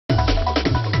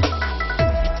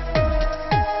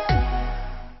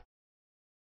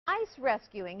Ice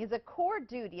rescuing is a core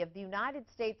duty of the United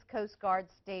States Coast Guard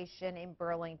station in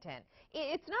Burlington.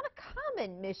 It's not a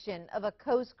common mission of a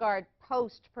Coast Guard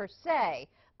post per se,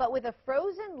 but with a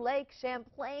frozen Lake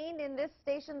Champlain in this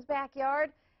station's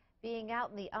backyard, being out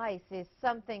in the ice is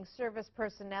something service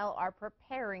personnel are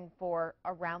preparing for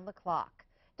around the clock.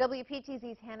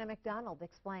 WPTZ's Hannah McDonald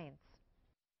explains.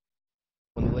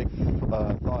 When the lake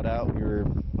thawed out, we were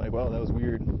like, well, that was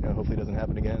weird. Hopefully it doesn't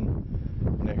happen again.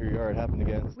 And now here you are, it happened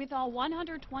again. With all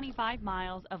 125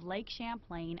 miles of Lake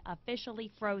Champlain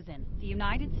officially frozen, the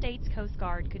United States Coast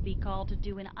Guard could be called to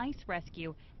do an ice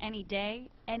rescue any day,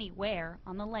 anywhere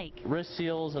on the lake. Wrist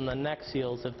seals and the neck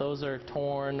seals, if those are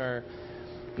torn or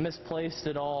misplaced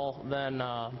at all, then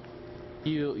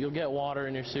you'll get water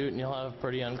in your suit and you'll have a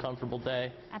pretty uncomfortable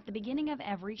day. At the beginning of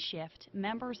every shift,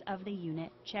 members of the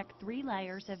unit check 3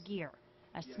 layers of gear: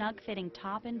 a snug-fitting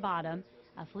top and bottom,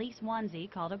 a fleece onesie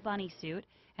called a bunny suit,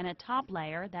 and a top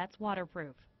layer that's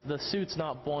waterproof. The suit's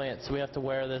not buoyant, so we have to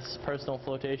wear this personal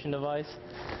flotation device,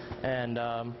 and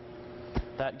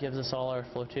that gives us all our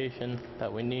flotation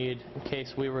that we need in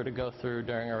case we were to go through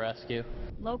during a rescue.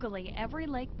 Locally, every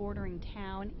lake-bordering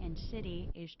town and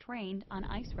city is trained on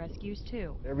ice rescues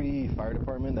too. Every fire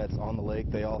department that's on the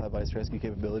lake, they all have ice rescue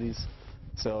capabilities.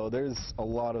 So there's a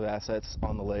lot of assets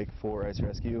on the lake for ice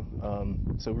rescue.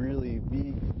 So really,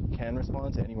 we can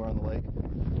respond to anywhere on the lake,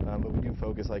 but we do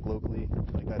focus like locally.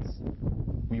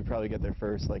 We probably get there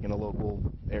first, like in a local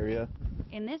area.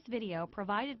 In this video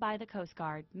provided by the Coast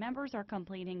Guard, members are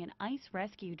completing an ice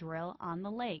rescue drill on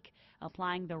the lake,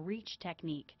 applying the reach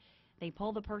technique. They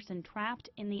pull the person trapped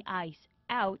in the ice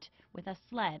out with a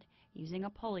sled using a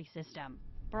pulley system.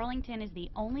 Burlington is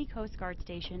the only Coast Guard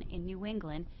station in New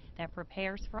England that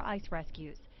prepares for ice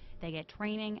rescues. They get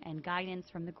training and guidance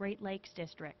from the Great Lakes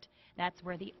District. That's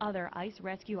where the other ice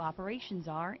rescue operations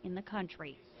are in the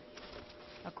country.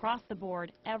 Across the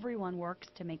board, everyone works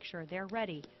to make sure they're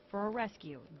ready for a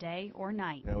rescue, day or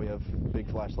night. We have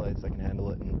big flashlights that can handle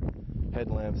it, and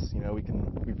headlamps.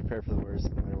 We prepare for the worst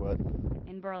no matter what.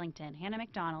 In Burlington, Hannah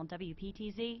McDonald,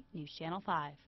 WPTZ News Channel 5.